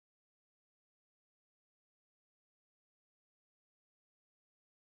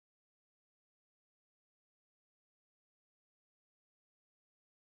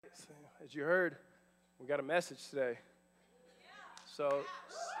As you heard, we got a message today. So,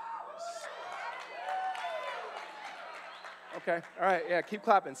 okay, all right, yeah, keep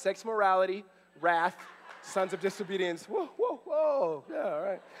clapping. Sex, morality, wrath, sons of disobedience. Whoa, whoa, whoa. Yeah, all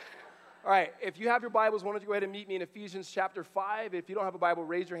right. All right, if you have your Bibles, why don't you go ahead and meet me in Ephesians chapter 5. If you don't have a Bible,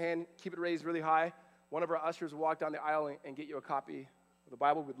 raise your hand. Keep it raised really high. One of our ushers will walk down the aisle and get you a copy of the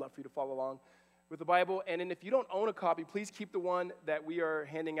Bible. We'd love for you to follow along with the Bible. And then if you don't own a copy, please keep the one that we are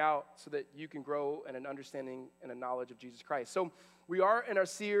handing out so that you can grow in an understanding and a knowledge of Jesus Christ. So we are in our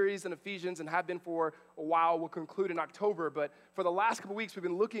series in Ephesians and have been for a while. We'll conclude in October. But for the last couple weeks, we've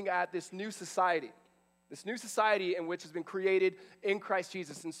been looking at this new society in which has been created in Christ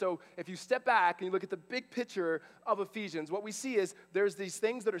Jesus. And so if you step back and you look at the big picture of Ephesians, what we see is there's these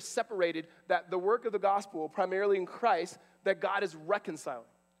things that are separated, that the work of the gospel, primarily in Christ, that God is reconciling.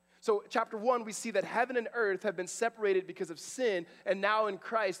 So chapter 1, we see that heaven and earth have been separated because of sin, and now in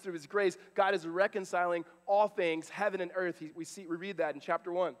Christ, through his grace, God is reconciling all things, heaven and earth. We read that in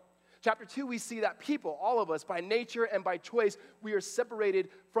chapter 1. Chapter 2, we see that people, all of us, by nature and by choice, we are separated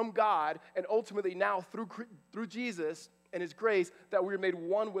from God, and ultimately now through Jesus and his grace, that we are made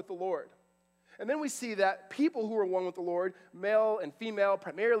one with the Lord. And then we see that people who are one with the Lord, male and female,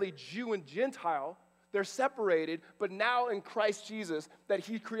 primarily Jew and Gentile, they're separated, but now in Christ Jesus, that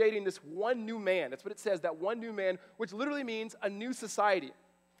he's creating this one new man. That's what it says, that one new man, which literally means a new society.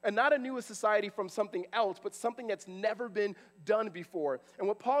 And not a new society from something else, but something that's never been done before. And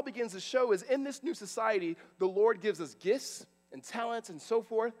what Paul begins to show is in this new society, the Lord gives us gifts and talents and so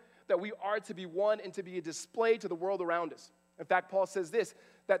forth, that we are to be one and to be a display to the world around us. In fact, Paul says this,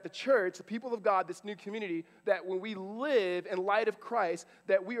 that the church, the people of God, this new community, that when we live in light of Christ,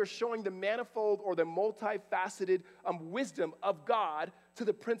 that we are showing the manifold or the multifaceted wisdom of God to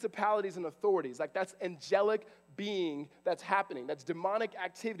the principalities and authorities. Like that's angelic being that's happening. That's demonic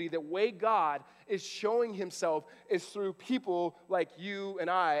activity. The way God is showing himself is through people like you and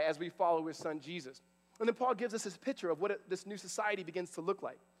I as we follow his son Jesus. And then Paul gives us this picture of what this new society begins to look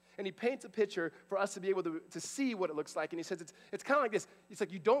like. And he paints a picture for us to be able to see what it looks like. And he says it's kind of like this. It's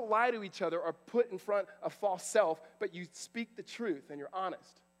like you don't lie to each other or put in front a false self, but you speak the truth and you're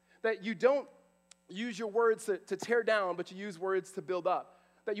honest. That you don't use your words to tear down, but you use words to build up.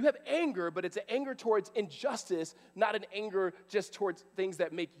 That you have anger, but it's an anger towards injustice, not an anger just towards things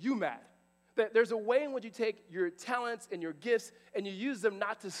that make you mad. That there's a way in which you take your talents and your gifts and you use them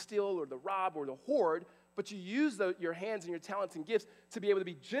not to steal or to rob or to hoard, but you use your hands and your talents and gifts to be able to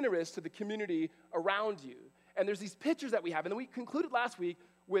be generous to the community around you. And there's these pictures that we have. And then we concluded last week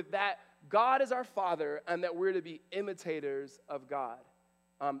with that God is our Father and that we're to be imitators of God.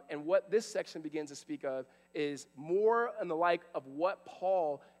 And what this section begins to speak of is more and the like of what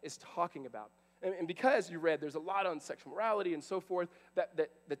Paul is talking about. And because you read, there's a lot on sexual morality and so forth, that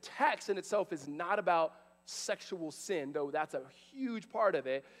the text in itself is not about sexual sin, though that's a huge part of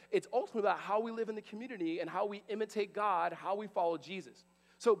it. It's ultimately about how we live in the community and how we imitate God, how we follow Jesus.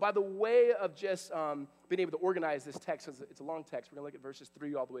 So by the way of just being able to organize this text, it's a long text, we're going to look at verses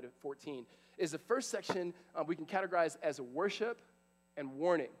 3 all the way to 14, is the first section we can categorize as worship and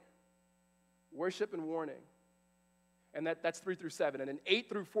warning. Worship and warning. And that's 3 through 7. And then 8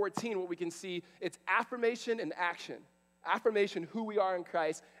 through 14, what we can see, it's affirmation and action. Affirmation, who we are in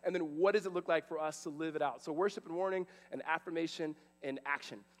Christ, and then what does it look like for us to live it out? So worship and warning, and affirmation and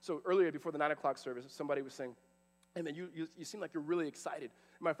action. So earlier, before the 9 o'clock service, somebody was saying, hey man, you seem like you're really excited.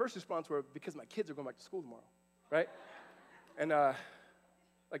 And my first response was, because my kids are going back to school tomorrow, right? And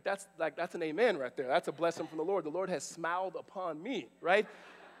that's an amen right there. That's a blessing from the Lord. The Lord has smiled upon me, right?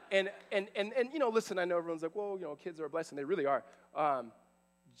 And listen, I know everyone's like, well, kids are a blessing. They really are,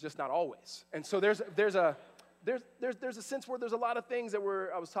 just not always. And so there's a sense where there's a lot of things that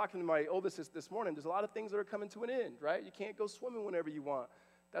I was talking to my oldest this morning, there's a lot of things that are coming to an end, right? You can't go swimming whenever you want.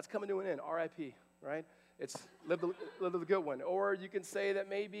 That's coming to an end, R.I.P., right? It's live the good one. Or you can say that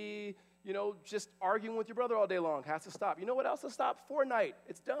maybe, just arguing with your brother all day long has to stop. You know what else has stopped? Fortnite.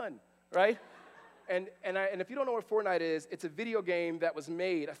 It's done, right? And if you don't know what Fortnite is, it's a video game that was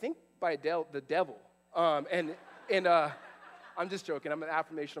made, I think, by the devil. I'm just joking. I'm an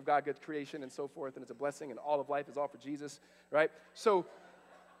affirmation of God, God's creation, and so forth, and it's a blessing, and all of life is all for Jesus, right? So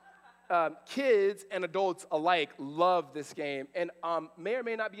kids and adults alike love this game and may or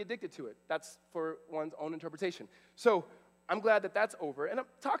may not be addicted to it. That's for one's own interpretation. So I'm glad that that's over. And I'm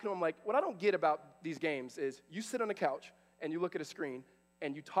talking to them like, what I don't get about these games is you sit on a couch and you look at a screen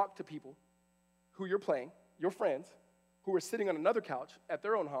and you talk to people who you're playing, your friends, who are sitting on another couch at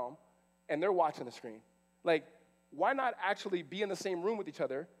their own home, and they're watching the screen. Like, why not actually be in the same room with each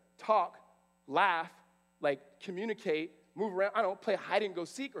other, talk, laugh, communicate, move around, I don't know, play hide and go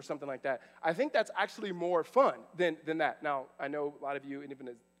seek or something like that. I think that's actually more fun than that. Now, I know a lot of you, and even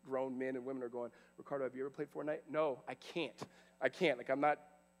as grown men and women are going, Riccardo, have you ever played Fortnite? No, I can't. Like, I'm not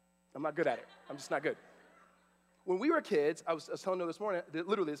good at it. I'm just not good. When we were kids, I was telling you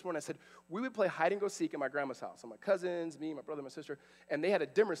literally this morning, I said, we would play hide and go seek in my grandma's house. So my cousins, me, my brother, my sister, and they had a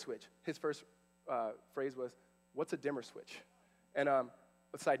dimmer switch. His first phrase was, what's a dimmer switch? And a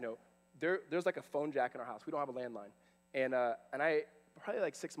side note, there's like a phone jack in our house. We don't have a landline. And I, probably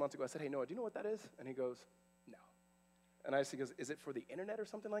like 6 months ago, I said, hey, Noah, do you know what that is? And he goes, no. And I said, is it for the internet or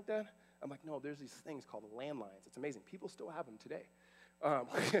something like that? I'm like, no, there's these things called landlines. It's amazing. People still have them today.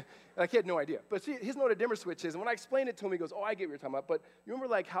 Like, he had no idea. But see, he doesn't know what a dimmer switch is. And when I explained it to him, he goes, oh, I get what you're talking about. But you remember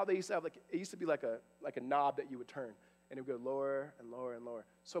like how they used to have, like, it used to be like a knob that you would turn. And it would go lower and lower and lower.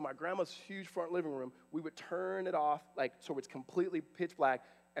 So my grandma's huge front living room, we would turn it off, like, so it's completely pitch black,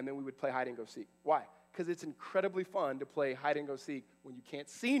 and then we would play hide and go seek. Why? Because it's incredibly fun to play hide and go seek when you can't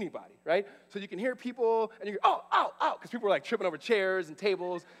see anybody, right? So you can hear people, and you go, oh, because people are like tripping over chairs and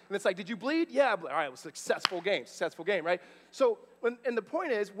tables, and it's like, did you bleed? Yeah, all right, it was a successful game, right? So, and the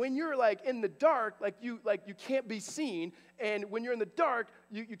point is, when you're like in the dark, like you can't be seen, and when you're in the dark,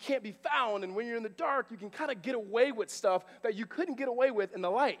 you can't be found, and when you're in the dark, you can kind of get away with stuff that you couldn't get away with in the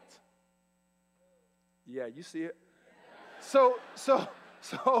light. Yeah, you see it? So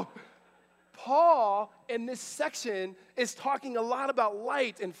Paul, in this section, is talking a lot about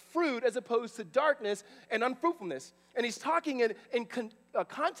light and fruit as opposed to darkness and unfruitfulness. And he's talking in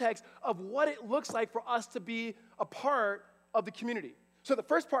context of what it looks like for us to be a part of the community. So the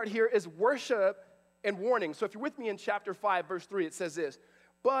first part here is worship and warning. So if you're with me in chapter 5, verse 3, it says this,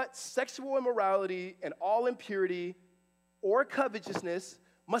 but sexual immorality and all impurity or covetousness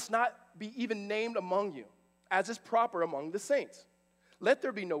must not be even named among you, as is proper among the saints. Let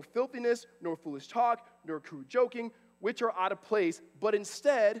there be no filthiness, nor foolish talk, nor crude joking, which are out of place, but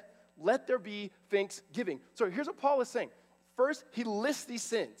instead, let there be thanksgiving. So here's what Paul is saying. First, he lists these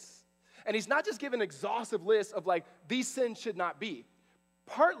sins. And he's not just giving an exhaustive list of like, these sins should not be.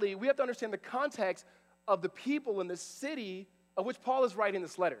 Partly, we have to understand the context of the people in the city of which Paul is writing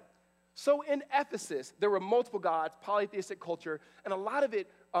this letter. So in Ephesus, there were multiple gods, polytheistic culture, and a lot of it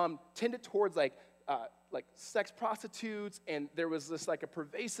tended towards like sex prostitutes, and there was this like a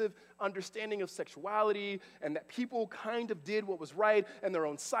pervasive understanding of sexuality, and that people kind of did what was right in their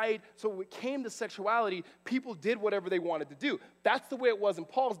own sight. So when it came to sexuality, people did whatever they wanted to do. That's the way it was in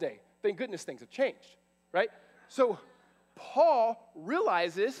Paul's day. Thank goodness things have changed, right? So Paul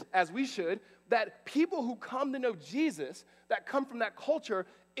realizes, as we should, that people who come to know Jesus, that come from that culture,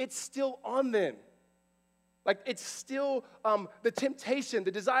 it's still on them. Like, it's still the temptation,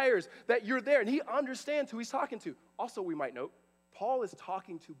 the desires that you're there. And he understands who he's talking to. Also, we might note, Paul is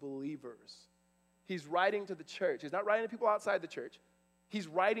talking to believers. He's writing to the church. He's not writing to people outside the church. He's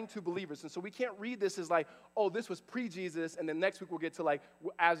writing to believers. And so we can't read this as like, oh, this was pre-Jesus, and then next week we'll get to like,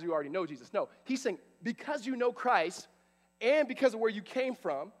 as you already know Jesus. No, he's saying, because you know Christ, and because of where you came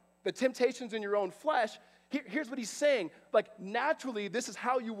from, the temptations in your own flesh, here's what he's saying. Like, naturally, this is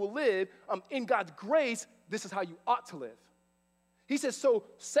how you will live. In God's grace, this is how you ought to live. He says, so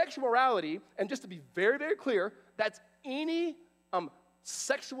sexual morality, and just to be very, very clear, that's any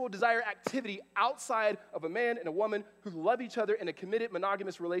sexual desire activity outside of a man and a woman who love each other in a committed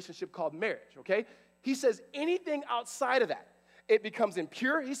monogamous relationship called marriage, okay? He says anything outside of that, it becomes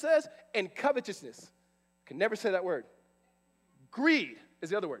impure, he says, and covetousness. Can never say that word. Greed is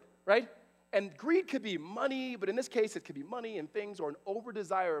the other word, right? And greed could be money, but in this case, it could be money and things, or an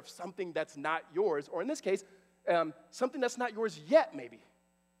over-desire of something that's not yours, or in this case, something that's not yours yet, maybe.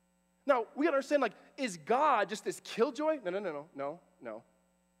 Now, we gotta understand, like, is God just this killjoy? No.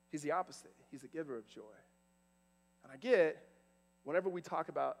 He's the opposite. He's a giver of joy. And I get, whenever we talk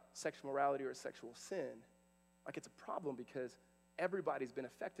about sexual morality or sexual sin, like, it's a problem because everybody's been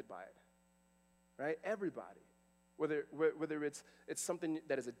affected by it, right? Everybody. Whether it's something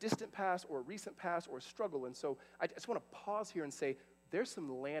that is a distant past or a recent past or a struggle. And so I just want to pause here and say there's some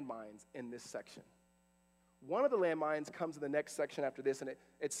landmines in this section. One of the landmines comes in the next section after this, and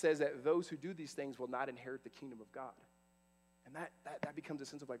it says that those who do these things will not inherit the kingdom of God. And that becomes a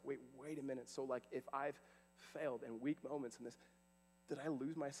sense of like, wait a minute. So like if I've failed in weak moments in this, did I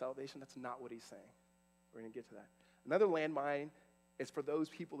lose my salvation? That's not what he's saying. We're going to get to that. Another landmine is for those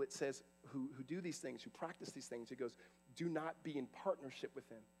people, it says, who do these things, who practice these things. It goes, do not be in partnership with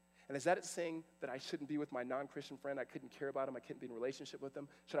them. And is that it saying that I shouldn't be with my non-Christian friend? I couldn't care about him. I couldn't be in a relationship with them.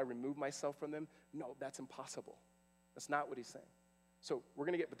 Should I remove myself from them? No, that's impossible. That's not what he's saying. So we're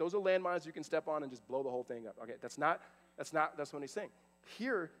going to but those are landmines you can step on and just blow the whole thing up. Okay, that's what he's saying.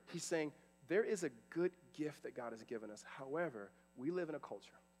 Here, he's saying there is a good gift that God has given us. However, we live in a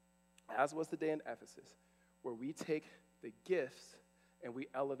culture, as was the day in Ephesus, where we take the gifts and we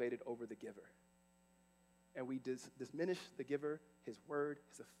elevate it over the giver. And we diminish the giver, his word,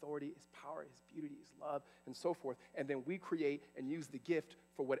 his authority, his power, his beauty, his love, and so forth. And then we create and use the gift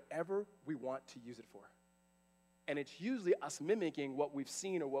for whatever we want to use it for. And it's usually us mimicking what we've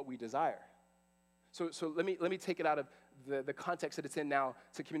seen or what we desire. So let me take it out of the context that it's in now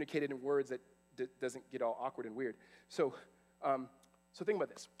to communicate it in words that doesn't get all awkward and weird. So think about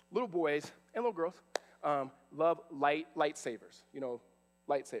this. Little boys and little girls love lightsabers. You know,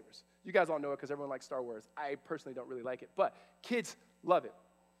 lightsabers. You guys all know it because everyone likes Star Wars. I personally don't really like it, but kids love it.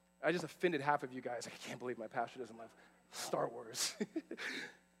 I just offended half of you guys. I can't believe my pastor doesn't love Star Wars.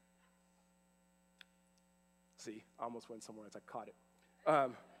 See, I almost went somewhere as I caught it.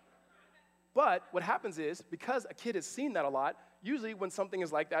 But what happens is, because a kid has seen that a lot, usually when something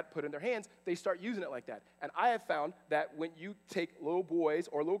is like that put in their hands, they start using it like that. And I have found that when you take little boys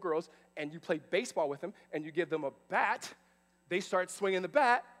or little girls and you play baseball with them and you give them a bat, they start swinging the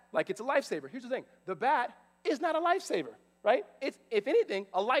bat like it's a lifesaver. Here's the thing. The bat is not a lifesaver, right? It's, if anything,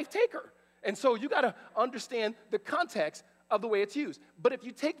 a life taker. And so you got to understand the context of the way it's used. But if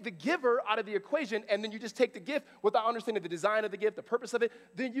you take the giver out of the equation and then you just take the gift without understanding the design of the gift, the purpose of it,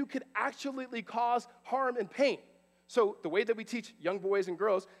 then you could actually cause harm and pain. So the way that we teach young boys and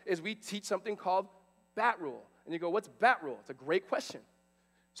girls is we teach something called bat rule. And you go, what's bat rule? It's a great question.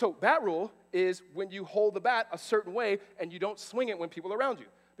 So bat rule is when you hold the bat a certain way and you don't swing it when people are around you.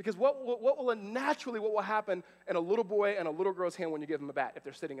 Because what will happen in a little boy and a little girl's hand when you give them a bat if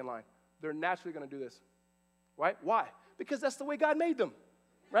they're sitting in line? They're naturally going to do this, right? Why? Because that's the way God made them,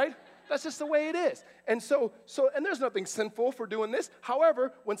 right? That's just the way it is. And and there's nothing sinful for doing this.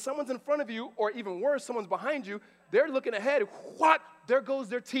 However, when someone's in front of you, or even worse, someone's behind you, they're looking ahead, what? There goes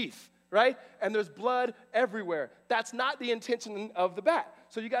their teeth, right? And there's blood everywhere. That's not the intention of the bat.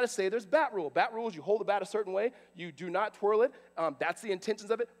 So you got to say there's bat rule. Bat rule is you hold the bat a certain way. You do not twirl it. That's the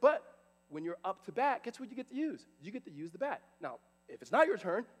intentions of it. But when you're up to bat, guess what you get to use? You get to use the bat. Now, if it's not your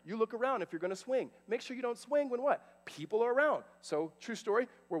turn, you look around if you're going to swing. Make sure you don't swing when what? People are around. So, true story,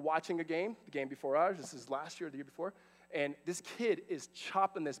 we're watching a game, the game before ours. This is last year or the year before. And this kid is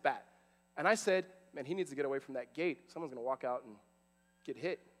chopping this bat. And I said, man, he needs to get away from that gate. Someone's going to walk out and get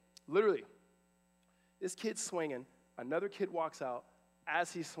hit. Literally, this kid's swinging. Another kid walks out.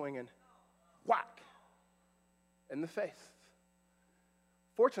 As he's swinging, whack, in the face.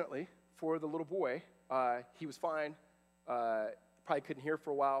 Fortunately for the little boy, he was fine. Probably couldn't hear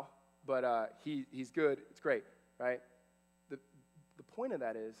for a while, but he's good. It's great, right? The point of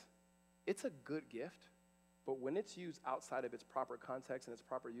that is, it's a good gift, but when it's used outside of its proper context and its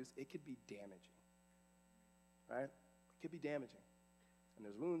proper use, it could be damaging, right? It could be damaging. And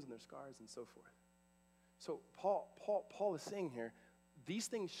there's wounds and there's scars and so forth. So Paul is saying here, these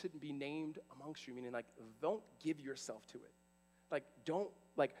things shouldn't be named amongst you, meaning like, don't give yourself to it. Like, don't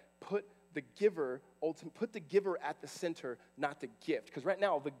like put the giver at the center, not the gift. Because right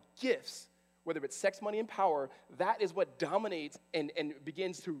now, the gifts, whether it's sex, money, and power, that is what dominates and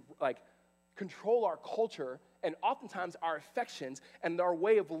begins to like control our culture, and oftentimes our affections and our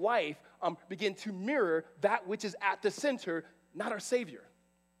way of life begin to mirror that which is at the center, not our Savior.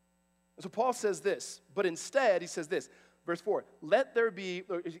 And so Paul says this, but instead he says this, verse 4,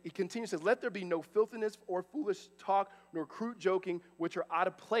 he continues, says, let there be no filthiness or foolish talk, nor crude joking, which are out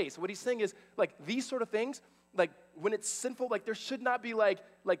of place. What he's saying is, like, these sort of things, like, when it's sinful, like, there should not be, like,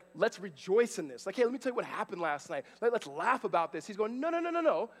 let's rejoice in this. Like, hey, let me tell you what happened last night. Like, let's laugh about this. He's going,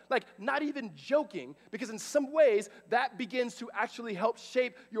 no. Like, not even joking, because in some ways, that begins to actually help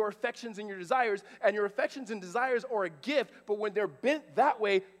shape your affections and your desires, and your affections and desires are a gift, but when they're bent that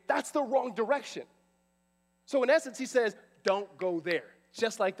way, that's the wrong direction. So in essence, he says, don't go there,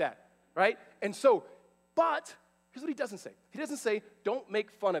 just like that, right? And so, but here's what he doesn't say. He doesn't say, don't make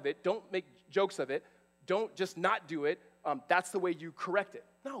fun of it, don't make jokes of it, don't just not do it, that's the way you correct it.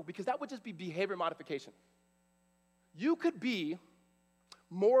 No, because that would just be behavior modification. You could be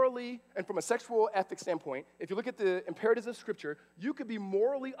morally, and from a sexual ethics standpoint, if you look at the imperatives of Scripture, you could be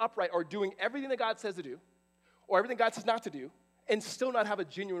morally upright or doing everything that God says to do, or everything God says not to do, and still not have a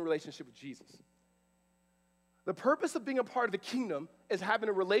genuine relationship with Jesus. The purpose of being a part of the kingdom is having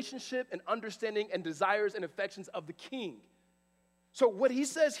a relationship and understanding and desires and affections of the king. So what he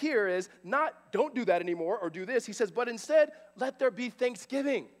says here is not don't do that anymore or do this. He says, but instead, let there be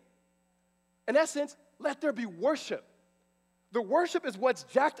thanksgiving. In essence, let there be worship. The worship is what's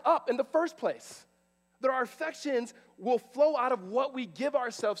jacked up in the first place. That our affections will flow out of what we give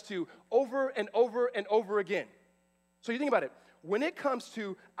ourselves to over and over and over again. So you think about it. when it comes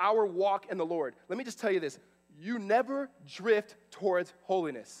to our walk in the Lord, let me just tell you this. You never drift towards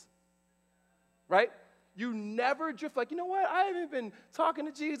holiness, right? You never drift like, you know what? I haven't been talking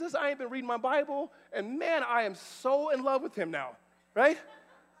to Jesus. I ain't been reading my Bible. And man, I am so in love with him now, right?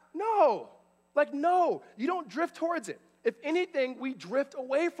 No. No. You don't drift towards it. If anything, we drift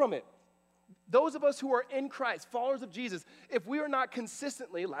away from it. Those of us who are in Christ, followers of Jesus, if we are not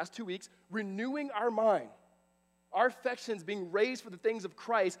consistently, last 2 weeks, renewing our mind, our affections being raised for the things of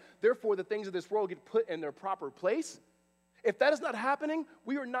Christ, therefore the things of this world get put in their proper place. If that is not happening,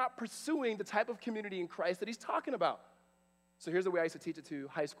 we are not pursuing the type of community in Christ that he's talking about. So here's the way I used to teach it to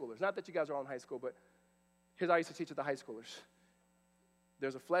high schoolers. Not that you guys are all in high school, but here's how I used to teach it to high schoolers.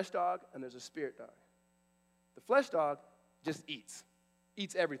 There's a flesh dog and there's a spirit dog. The flesh dog just eats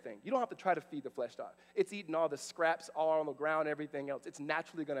everything. You don't have to try to feed the flesh dog. It's eating all the scraps all on the ground, everything else. It's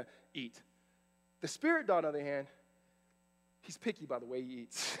naturally going to eat. The spirit dog, on the other hand, he's picky by the way he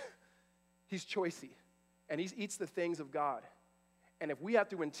eats. He's choicey. And he eats the things of God. And if we have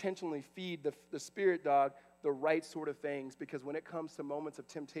to intentionally feed the spirit dog the right sort of things, because when it comes to moments of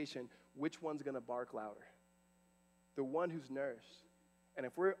temptation, which one's going to bark louder? The one who's nourished. And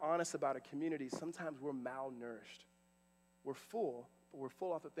if we're honest about a community, sometimes we're malnourished. We're full, but we're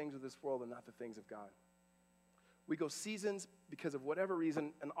full off the things of this world and not the things of God. We go seasons because of whatever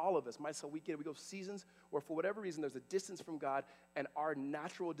reason, and all of us, myself, we go seasons where for whatever reason there's a distance from God and our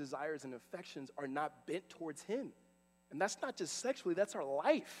natural desires and affections are not bent towards him. And that's not just sexually, that's our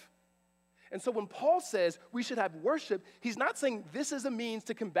life. And so when Paul says we should have worship, he's not saying this is a means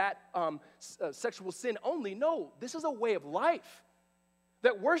to combat sexual sin only. No, this is a way of life.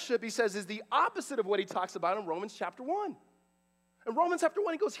 That worship, he says, is the opposite of what he talks about in Romans chapter 1. In Romans chapter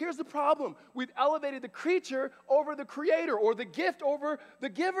 1, he goes, here's the problem. We've elevated the creature over the creator, or the gift over the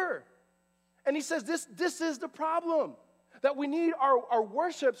giver. And he says this is the problem, that we need our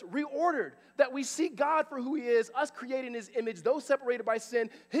worships reordered, that we see God for who he is, us created in his image, those separated by sin,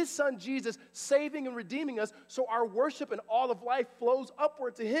 his son Jesus saving and redeeming us, so our worship and all of life flows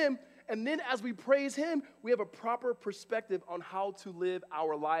upward to him. And then as we praise him, we have a proper perspective on how to live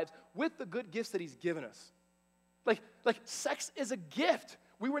our lives with the good gifts that he's given us. Like sex is a gift.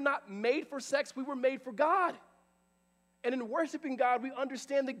 We were not made for sex, we were made for God. And in worshiping God, we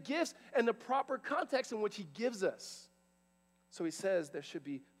understand the gifts and the proper context in which he gives us. So he says there should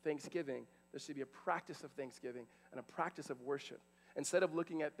be thanksgiving. There should be a practice of thanksgiving and a practice of worship. Instead of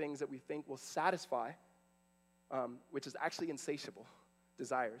looking at things that we think will satisfy, which is actually insatiable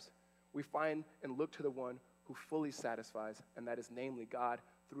desires, we find and look to the one who fully satisfies, and that is namely God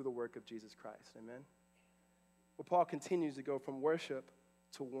through the work of Jesus Christ. Amen? Well, Paul continues to go from worship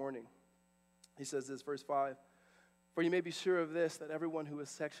to warning. He says this, verse 5, "For you may be sure of this, that everyone who is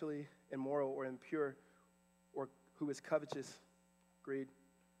sexually immoral or impure, or who is covetous," greed,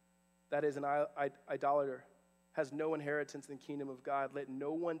 "that is an idolater, has no inheritance in the kingdom of God. Let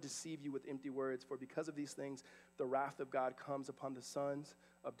no one deceive you with empty words, for because of these things, the wrath of God comes upon the sons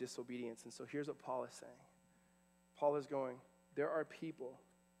of disobedience." And so here's what Paul is saying. Paul is going, there are people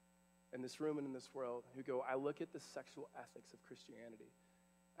in this room and in this world who go, I look at the sexual ethics of Christianity,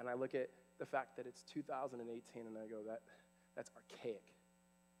 and I look at the fact that it's 2018, and I go, that's archaic.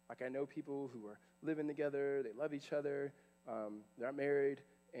 Like, I know people who are living together, they love each other, they're not married,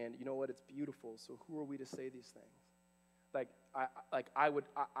 and you know what, it's beautiful, so who are we to say these things?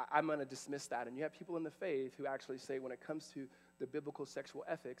 I'm going to dismiss that. And you have people in the faith who actually say when it comes to the biblical sexual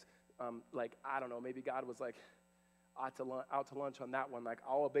ethics, I don't know, maybe God was like, out to lunch on that one. Like,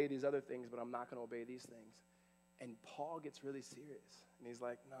 I'll obey these other things, but I'm not going to obey these things. And Paul gets really serious. And he's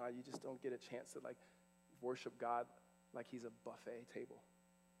like, no, you just don't get a chance to, worship God like he's a buffet table.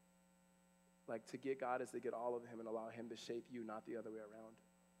 Like, to get God is to get all of him and allow him to shape you, not the other way around.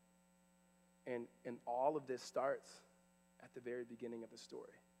 And all of this starts at the very beginning of the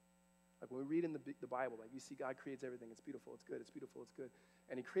story. Like, when we read in the Bible, you see God creates everything. It's beautiful, it's good, it's beautiful, it's good.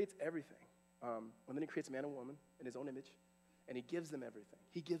 And he creates everything. And then he creates man and woman in his own image, and he gives them everything.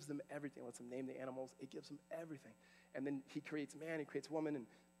 He gives them everything. Lets them name the animals. It gives them everything. And then he creates man, he creates woman, and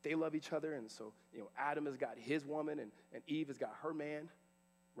they love each other. And so, Adam has got his woman, and Eve has got her man,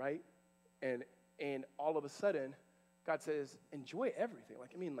 right? And all of a sudden, God says, enjoy everything.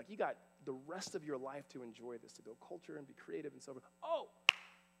 You got the rest of your life to enjoy this, to build culture and be creative and so forth. Oh,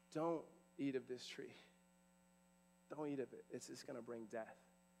 don't eat of this tree. Don't eat of it. It's just going to bring death.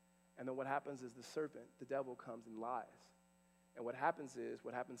 And then what happens is the serpent, the devil, comes and lies. And what happens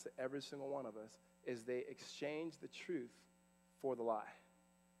to every single one of us, is they exchange the truth for the lie.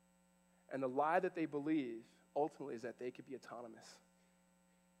 And the lie that they believe, ultimately, is that they could be autonomous.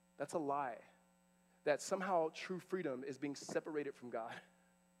 That's a lie. that somehow true freedom is being separated from God.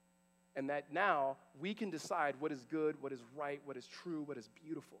 And that now we can decide what is good, what is right, what is true, what is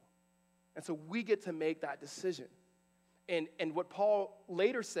beautiful. And so we get to make that decision. And what Paul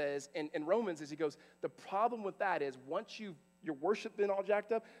later says in Romans is he goes, the problem with that is once your worship been all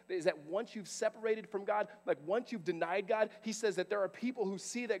jacked up, is that once you've separated from God, like once you've denied God, he says that there are people who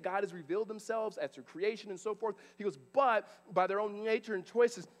see that God has revealed themselves as through creation and so forth. He goes, but by their own nature and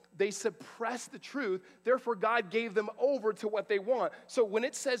choices, they suppress the truth. Therefore, God gave them over to what they want. So when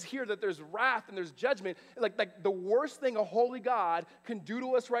it says here that there's wrath and there's judgment, like the worst thing a holy God can do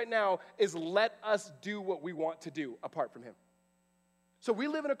to us right now is let us do what we want to do apart from him. So we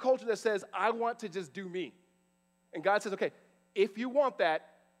live in a culture that says, I want to just do me. And God says, okay, if you want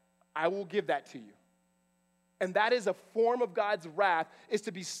that, I will give that to you. And that is a form of God's wrath, is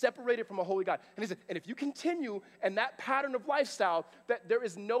to be separated from a holy God. And he said, and if you continue in that pattern of lifestyle, that there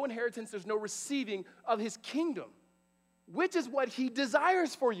is no inheritance, there's no receiving of his kingdom, which is what he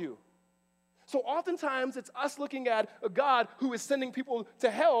desires for you. So oftentimes it's us looking at a God who is sending people to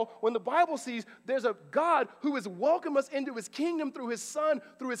hell when the Bible sees there's a God who has welcomed us into his kingdom through his son,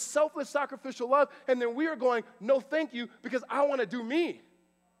 through his selfless sacrificial love, and then we are going, no thank you, because I want to do me.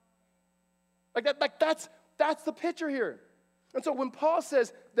 That's the picture here. And so when Paul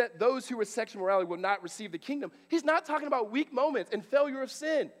says that those who are sexual morality will not receive the kingdom, he's not talking about weak moments and failure of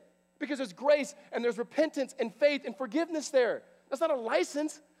sin, because there's grace and there's repentance and faith and forgiveness there. That's not a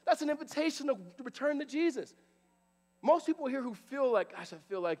license. That's an invitation to return to Jesus. Most people here who feel like, gosh, I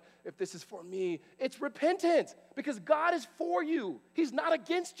feel like if this is for me, it's repentance, because God is for you. He's not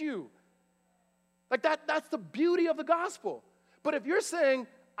against you. Like that's the beauty of the gospel. But if you're saying,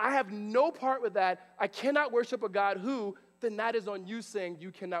 I have no part with that, I cannot worship a God who, then that is on you saying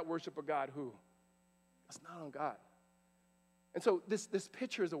you cannot worship a God who. That's not on God. And so this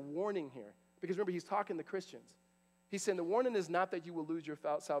picture is a warning here, because remember, he's talking to Christians. He's saying the warning is not that you will lose your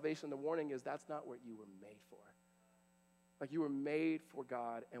salvation. The warning is that's not what you were made for. Like you were made for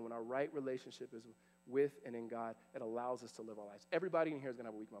God, and when our right relationship is with and in God, it allows us to live our lives. Everybody in here is going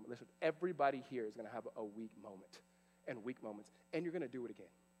to have a weak moment. Listen, everybody here is going to have a weak moment and weak moments, and you're going to do it again.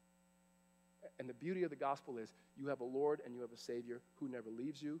 And the beauty of the gospel is you have a Lord and you have a Savior who never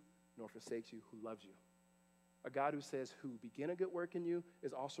leaves you nor forsakes you, who loves you. A God who says, who began a good work in you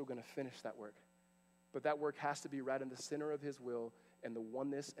is also going to finish that work. But that work has to be right in the center of his will and the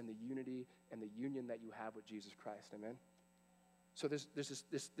oneness and the unity and the union that you have with Jesus Christ. Amen? So there's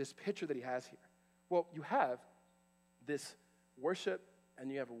this picture that he has here. Well, you have this worship and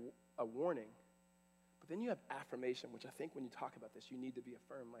you have a warning, but then you have affirmation, which I think when you talk about this, you need to be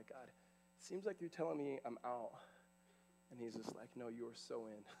affirmed. Like, God, it seems like you're telling me I'm out. And he's just like, no, you are so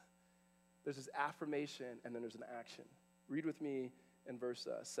in. There's this affirmation and then there's an action. Read with me in verse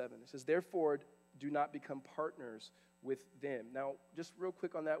 7. It says, therefore, do not become partners with them. Now, just real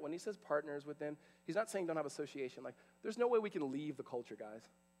quick on that, when he says partners with them, he's not saying don't have association. Like, there's no way we can leave the culture, guys.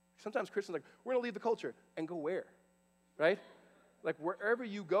 Sometimes Christians are like, we're going to leave the culture. And go where? Right? Like, wherever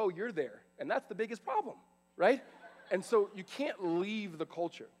you go, you're there. And that's the biggest problem, right? And so you can't leave the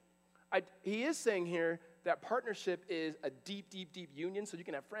culture. He is saying here that partnership is a deep, deep, deep union, so you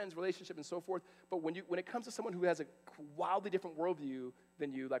can have friends, relationship, and so forth. But when it comes to someone who has a wildly different worldview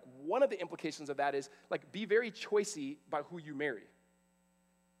than you, like one of the implications of that is, like, be very choicey by who you marry.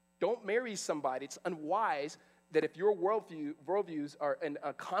 Don't marry somebody. It's unwise that if your worldviews are in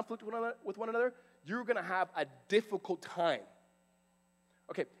a conflict with one another, you're going to have a difficult time.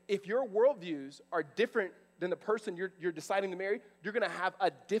 Okay, if your worldviews are different than the person you're deciding to marry, you're going to have a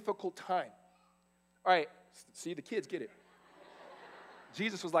difficult time. All right, see, the kids get it.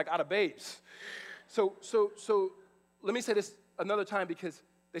 Jesus was like out of babes. So let me say this another time, because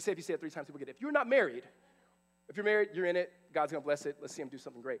they say if you say it 3 times, people get it. If you're not married, if you're married, you're in it, God's going to bless it. Let's see him do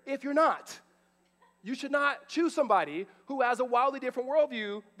something great. If you're not, you should not choose somebody who has a wildly different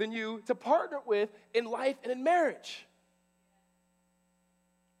worldview than you to partner with in life and in marriage.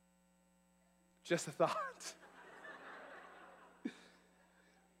 Just a thought.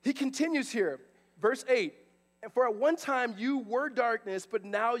 He continues here, verse 8. And for at one time you were darkness, but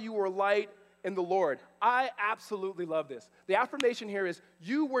now you are light in the Lord. I absolutely love this. The affirmation here is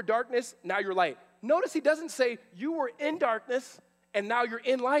you were darkness, now you're light. Notice he doesn't say you were in darkness and now you're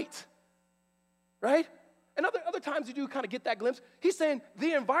in light. Right? And other times you do kind of get that glimpse. He's saying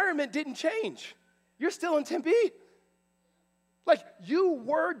the environment didn't change. You're still in Tempe. Like, you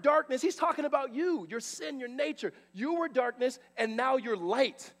were darkness. He's talking about you, your sin, your nature. You were darkness, and now you're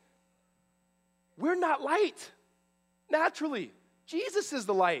light. We're not light, naturally. Jesus is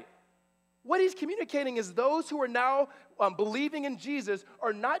the light. What he's communicating is those who are now believing in Jesus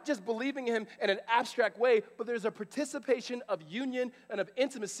are not just believing in him in an abstract way, but there's a participation of union and of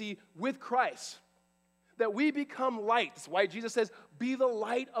intimacy with Christ. That we become light. That's why Jesus says, be the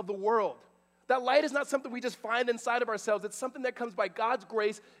light of the world. That light is not something we just find inside of ourselves. It's something that comes by God's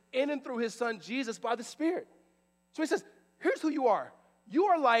grace in and through his son, Jesus, by the Spirit. So he says, here's who you are. You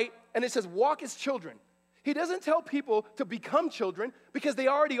are light, and it says, walk as children. He doesn't tell people to become children because they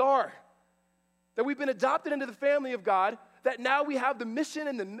already are. That we've been adopted into the family of God, that now we have the mission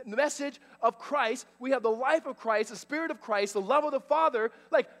and the message of Christ. We have the life of Christ, the Spirit of Christ, the love of the Father.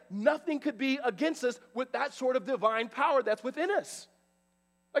 Like, nothing could be against us with that sort of divine power that's within us.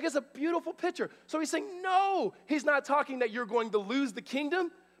 Like, it's a beautiful picture. So he's saying, no, he's not talking that you're going to lose the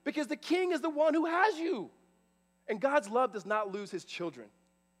kingdom because the king is the one who has you. And God's love does not lose his children.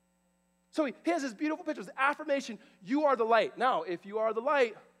 So he has this beautiful picture, this affirmation, you are the light. Now, if you are the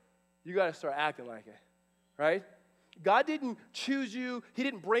light, you got to start acting like it, right? God didn't choose you. He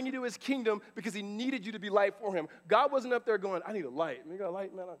didn't bring you to his kingdom because he needed you to be light for him. God wasn't up there going, I need a light. You got a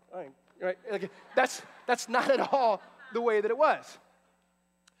light, man? I ain't, right? Like, that's not at all the way that it was.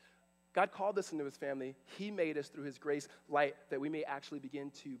 God called us into his family. He made us through his grace light that we may actually begin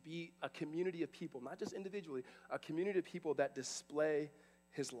to be a community of people, not just individually, a community of people that display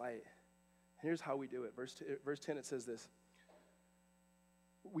his light. And here's how we do it. Verse 10, it says this.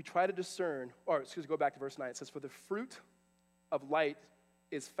 We try to discern, go back to verse 9. It says, for the fruit of light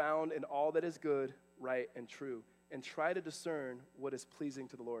is found in all that is good, right, and true, and try to discern what is pleasing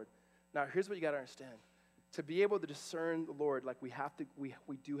to the Lord. Now, here's what you got to understand. To be able to discern the Lord, like we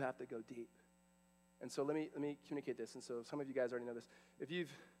do have to go deep. And so let me communicate this. And so some of you guys already know this. If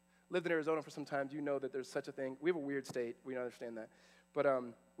you've lived in Arizona for some time, you know that there's such a thing. We have a weird state. We understand that. But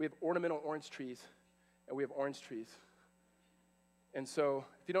we have ornamental orange trees, and we have orange trees. And so,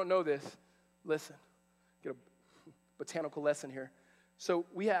 if you don't know this, listen, get a botanical lesson here. So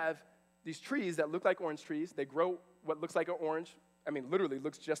we have these trees that look like orange trees. They grow what looks like an orange. I mean, literally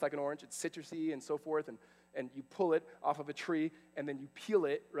looks just like an orange. It's citrusy and so forth, and you pull it off of a tree, and then you peel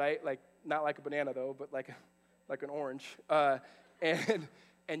it, right? Like, not like a banana, though, but like an orange.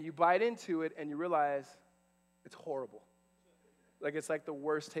 And you bite into it, and you realize it's horrible. Like, it's like the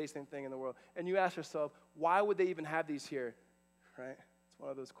worst tasting thing in the world. And you ask yourself, why would they even have these here? Right? It's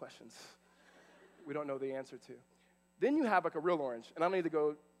one of those questions we don't know the answer to. Then you have like a real orange, and I don't need to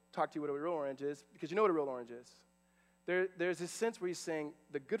go talk to you what a real orange is, because you know what a real orange is. There's this sense where he's saying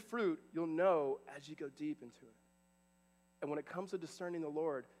the good fruit you'll know as you go deep into it. And when it comes to discerning the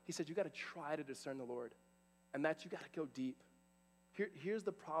Lord, he said you got to try to discern the Lord, and that you got to go deep. Here's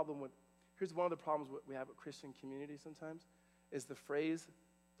one of the problems we have with Christian community sometimes, is the phrase,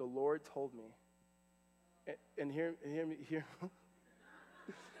 the Lord told me. And hear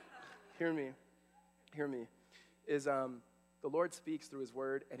me, is the Lord speaks through his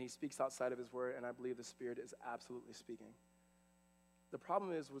word, and he speaks outside of his word, and I believe the Spirit is absolutely speaking. The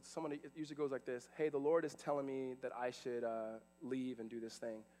problem is with someone, it usually goes like this, hey, the Lord is telling me that I should leave and do this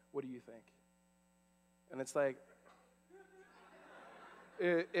thing. What do you think? And it's like,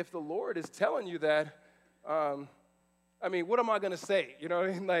 if the Lord is telling you that, I mean, what am I going to say? You know what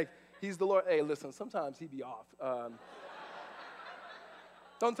I mean? Like, he's the Lord. Hey, listen, sometimes he be off.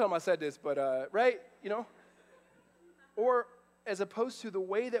 Don't tell him I said this, but, right? You know? Or as opposed to the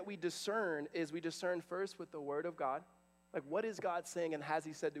way that we discern is we discern first with the word of God. Like, what is God saying and has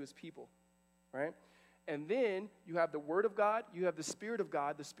he said to his people, right? And then you have the word of God. You have the Spirit of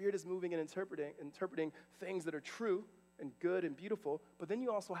God. The Spirit is moving and interpreting things that are true and good and beautiful. But then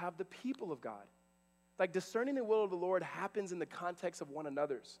you also have the people of God. Like, discerning the will of the Lord happens in the context of one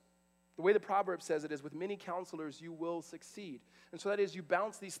another's. The way the proverb says it is, with many counselors you will succeed. And so that is, you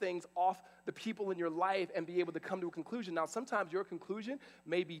bounce these things off the people in your life and be able to come to a conclusion. Now, sometimes your conclusion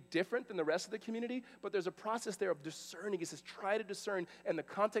may be different than the rest of the community, but there's a process there of discerning. It says, try to discern in the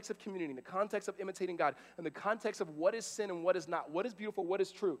context of community, in the context of imitating God, in the context of what is sin and what is not, what is beautiful, what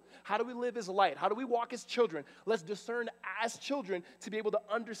is true. How do we live as light? How do we walk as children? Let's discern as children to be able to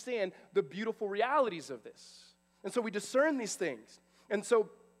understand the beautiful realities of this. And so we discern these things. And so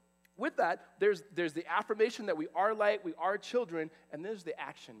with that, there's the affirmation that we are light, we are children, and there's the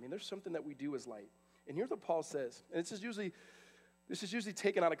action. I mean, there's something that we do as light. And here's what Paul says, and this is usually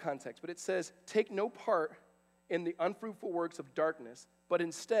taken out of context, but it says, take no part in the unfruitful works of darkness, but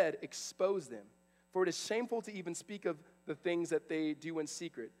instead expose them. For it is shameful to even speak of the things that they do in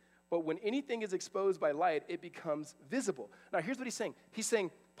secret. But when anything is exposed by light, it becomes visible. Now, here's what he's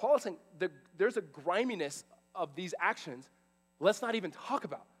saying. Paul is saying there's a griminess of these actions let's not even talk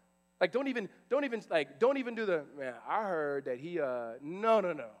about. Like, don't even do the, man, I heard that he,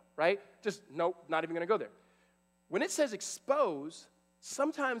 no. right? Just, nope, not even going to go there. When it says expose,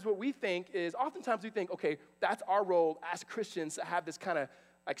 sometimes what we think is, oftentimes we think, okay, that's our role as Christians to have this kind of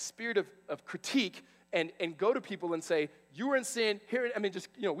like spirit of critique and go to people and say, you were in sin, here, I mean, just,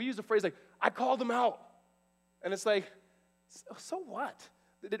 we use the phrase like, I called them out. And it's like, so what?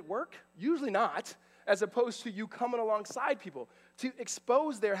 Did it work? Usually not, as opposed to you coming alongside people. To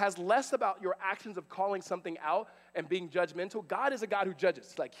expose there has less about your actions of calling something out and being judgmental. God is a God who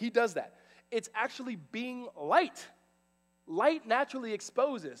judges. Like, he does that. It's actually being light. Light naturally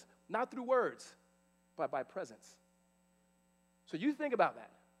exposes, not through words, but by presence. So you think about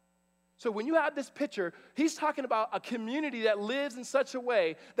that. So when you have this picture, he's talking about a community that lives in such a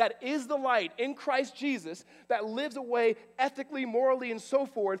way that is the light in Christ Jesus, that lives a way ethically, morally, and so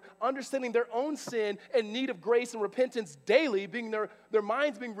forth, understanding their own sin and need of grace and repentance daily, being their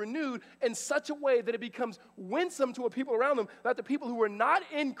minds being renewed in such a way that it becomes winsome to the people around them, that the people who are not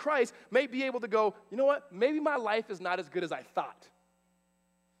in Christ may be able to go, you know what, maybe my life is not as good as I thought.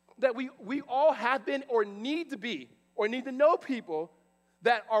 That we all have been or need to be or need to know people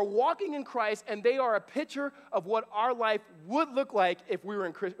that are walking in Christ, and they are a picture of what our life would look like if we were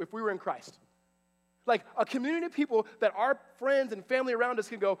in Christ. Like a community of people that our friends and family around us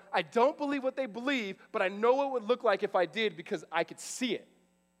can go, I don't believe what they believe, but I know what it would look like if I did because I could see it.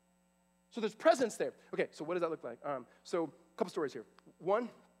 So there's presence there. Okay, so what does that look like? So a couple stories here. One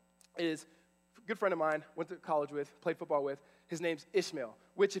is a good friend of mine, went to college with, played football with. His name's Ishmael,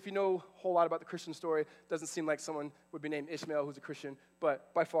 which if you know a whole lot about the Christian story, doesn't seem like someone would be named Ishmael who's a Christian,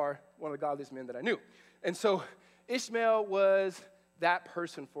 but by far one of the godliest men that I knew. And so Ishmael was that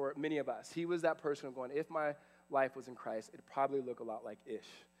person for many of us. He was that person of going, if my life was in Christ, it'd probably look a lot like Ish,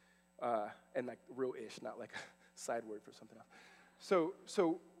 and like real Ish, not like a side word for something else.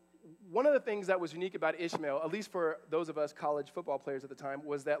 So one of the things that was unique about Ishmael, at least for those of us college football players at the time,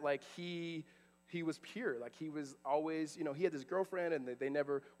 was that like he was pure. Like he was always, he had this girlfriend and they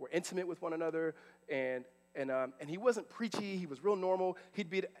never were intimate with one another. And he wasn't preachy. He was real normal. He'd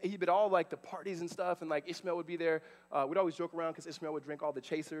be at all like the parties and stuff. And like Ishmael would be there. We'd always joke around because Ishmael would drink all the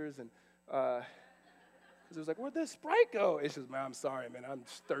chasers. And because it was like, where'd the Sprite go? It's just, man, I'm sorry, man. I'm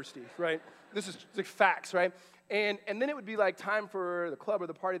just thirsty, right? This is like facts, right? And then it would be like time for the club or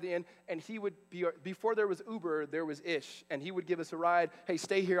the party at the end, and he would be, before there was Uber, there was Ish, and he would give us a ride. Hey,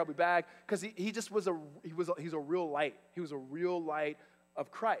 stay here, I'll be back, because he just was he's a real light. He was a real light of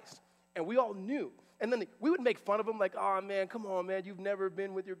Christ, and we all knew. And then we would make fun of him, like, oh man, come on, man, you've never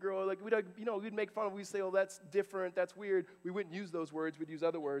been with your girl. Like we'd make fun of him. We'd say, oh, that's different, that's weird. We wouldn't use those words. We'd use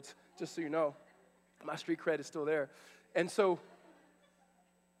other words, just so you know. My street cred is still there, and so,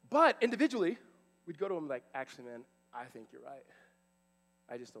 but individually. We'd go to him like, actually, man, I think you're right.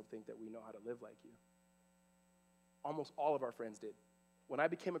 I just don't think that we know how to live like you. Almost all of our friends did. When I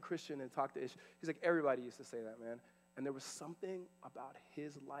became a Christian and talked to Ish, he's like, everybody used to say that, man. And there was something about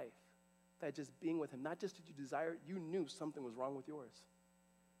his life that just being with him, not just did you desire it, you knew something was wrong with yours.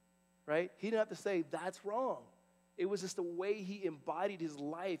 Right? He didn't have to say, that's wrong. It was just the way he embodied his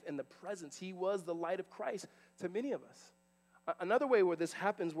life and the presence. He was the light of Christ to many of us. Another way where this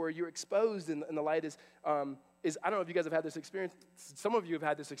happens, where you're exposed in the light is I don't know if you guys have had this experience. Some of you have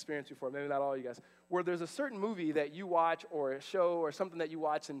had this experience before, maybe not all of you guys, where there's a certain movie that you watch or a show or something that you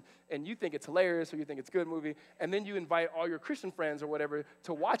watch and you think it's hilarious or you think it's a good movie, and then you invite all your Christian friends or whatever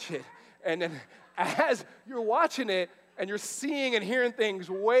to watch it. And then as you're watching it and you're seeing and hearing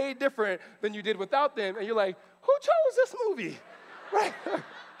things way different than you did without them, and you're like, who chose this movie? Right?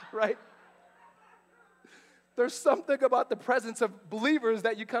 Right? There's something about the presence of believers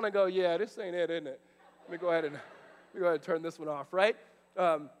that you kind of go, yeah, this ain't it, isn't it? Let me go ahead and turn this one off, right?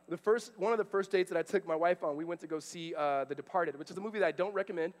 One of the first dates that I took my wife on, we went to go see The Departed, which is a movie that I don't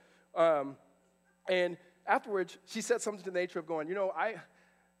recommend. And afterwards, she said something to the nature of going,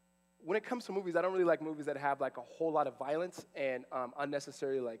 when it comes to movies, I don't really like movies that have like a whole lot of violence and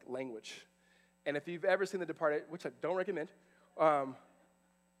unnecessary like language. And if you've ever seen The Departed, which I don't recommend,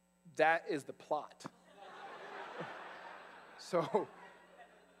 that is the plot. So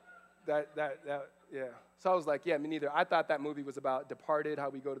that yeah. So I was like, yeah, me neither. I thought that movie was about departed, how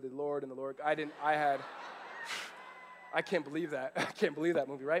we go to the Lord and the Lord. I can't believe that. I can't believe that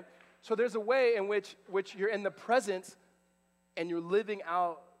movie, right? So there's a way in which you're in the presence and you're living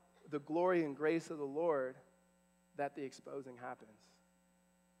out the glory and grace of the Lord that the exposing happens.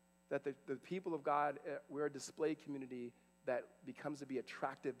 That the people of God, we're a display community that becomes to be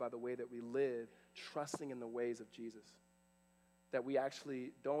attractive by the way that we live, trusting in the ways of Jesus. That we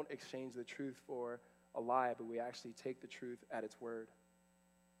actually don't exchange the truth for a lie, but we actually take the truth at its word.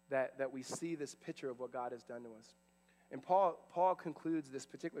 That we see this picture of what God has done to us. And Paul concludes this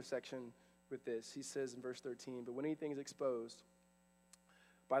particular section with this. He says in verse 13, but when anything is exposed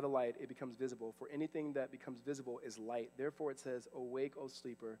by the light, it becomes visible. For anything that becomes visible is light. Therefore it says, awake, O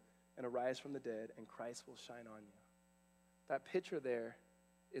sleeper, and arise from the dead, and Christ will shine on you. That picture there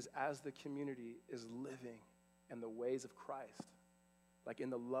is as the community is living in the ways of Christ, like in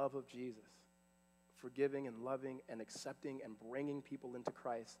the love of Jesus, forgiving and loving and accepting and bringing people into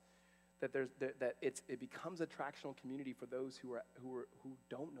Christ, that it becomes a attractional community for those who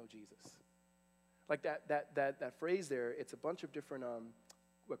don't know Jesus. Like that phrase there, it's a bunch of different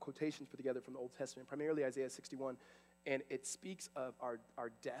quotations put together from the Old Testament, primarily Isaiah 61, and it speaks of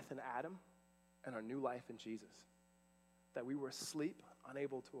our death in Adam and our new life in Jesus. That we were asleep,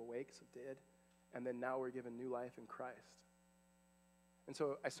 unable to awake, so dead, and then now we're given new life in Christ. And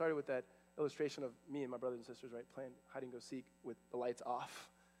so I started with that illustration of me and my brothers and sisters, right, playing hide and go seek with the lights off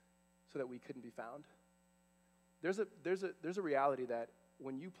so that we couldn't be found. There's a reality that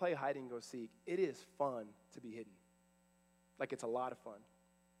when you play hide and go seek, it is fun to be hidden. Like, it's a lot of fun.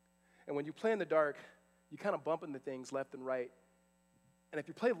 And when you play in the dark, you kind of bump into things left and right. And if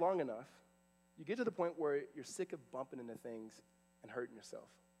you play long enough, you get to the point where you're sick of bumping into things and hurting yourself.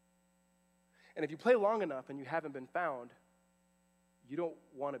 And if you play long enough and you haven't been found, you don't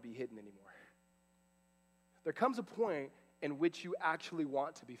want to be hidden anymore. There comes a point in which you actually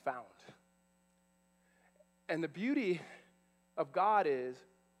want to be found. And the beauty of God is,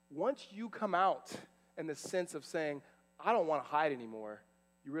 once you come out in the sense of saying, I don't want to hide anymore,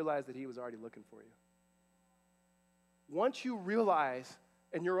 you realize that he was already looking for you. Once you realize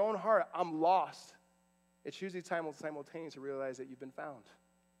in your own heart, I'm lost, it's usually simultaneous to realize that you've been found.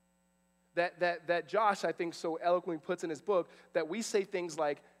 That Josh, I think, so eloquently puts in his book, that we say things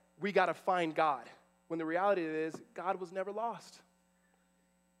like, we got to find God, when the reality is, God was never lost.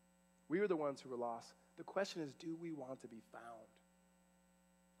 We were the ones who were lost. The question is, do we want to be found?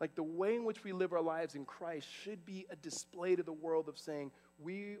 Like, the way in which we live our lives in Christ should be a display to the world of saying,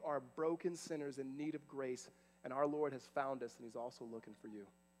 we are broken sinners in need of grace, and our Lord has found us, and he's also looking for you.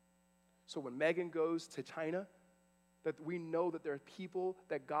 So when Megan goes to China, that we know that there are people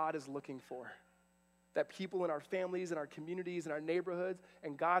that God is looking for, that people in our families, in our communities, in our neighborhoods,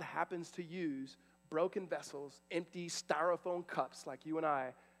 and God happens to use broken vessels, empty styrofoam cups like you and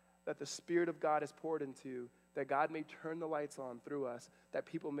I, that the Spirit of God is poured into, that God may turn the lights on through us, that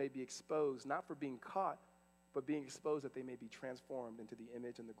people may be exposed, not for being caught, but being exposed that they may be transformed into the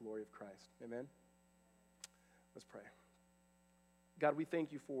image and the glory of Christ. Amen? Let's pray. God, we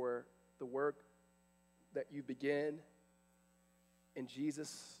thank you for the work that you begin in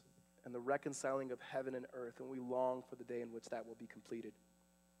Jesus and the reconciling of heaven and earth, and we long for the day in which that will be completed.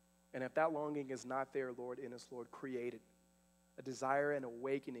 And if that longing is not there, Lord, in us, Lord, create it. A desire and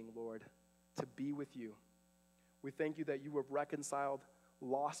awakening, Lord, to be with you. We thank you that you have reconciled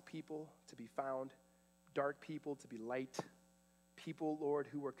lost people to be found, dark people to be light, people, Lord,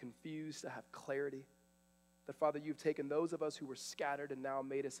 who were confused to have clarity. That, Father, you've taken those of us who were scattered and now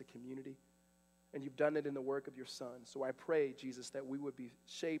made us a community, and you've done it in the work of your Son. So I pray, Jesus, that we would be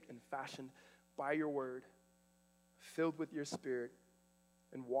shaped and fashioned by your word, filled with your Spirit,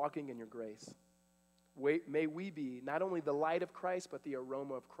 and walking in your grace. May we be not only the light of Christ, but the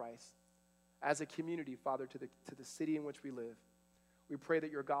aroma of Christ. As a community, Father, to the city in which we live. We pray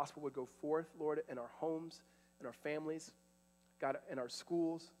that your gospel would go forth, Lord, in our homes, in our families, God, in our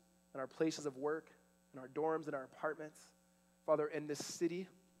schools, in our places of work, in our dorms, in our apartments. Father, in this city,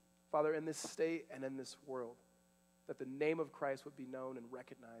 Father, in this state, and in this world, that the name of Christ would be known and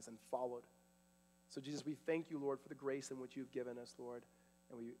recognized and followed. So, Jesus, we thank you, Lord, for the grace in which you've given us, Lord,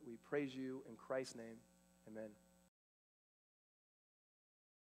 and we praise you in Christ's name. Amen.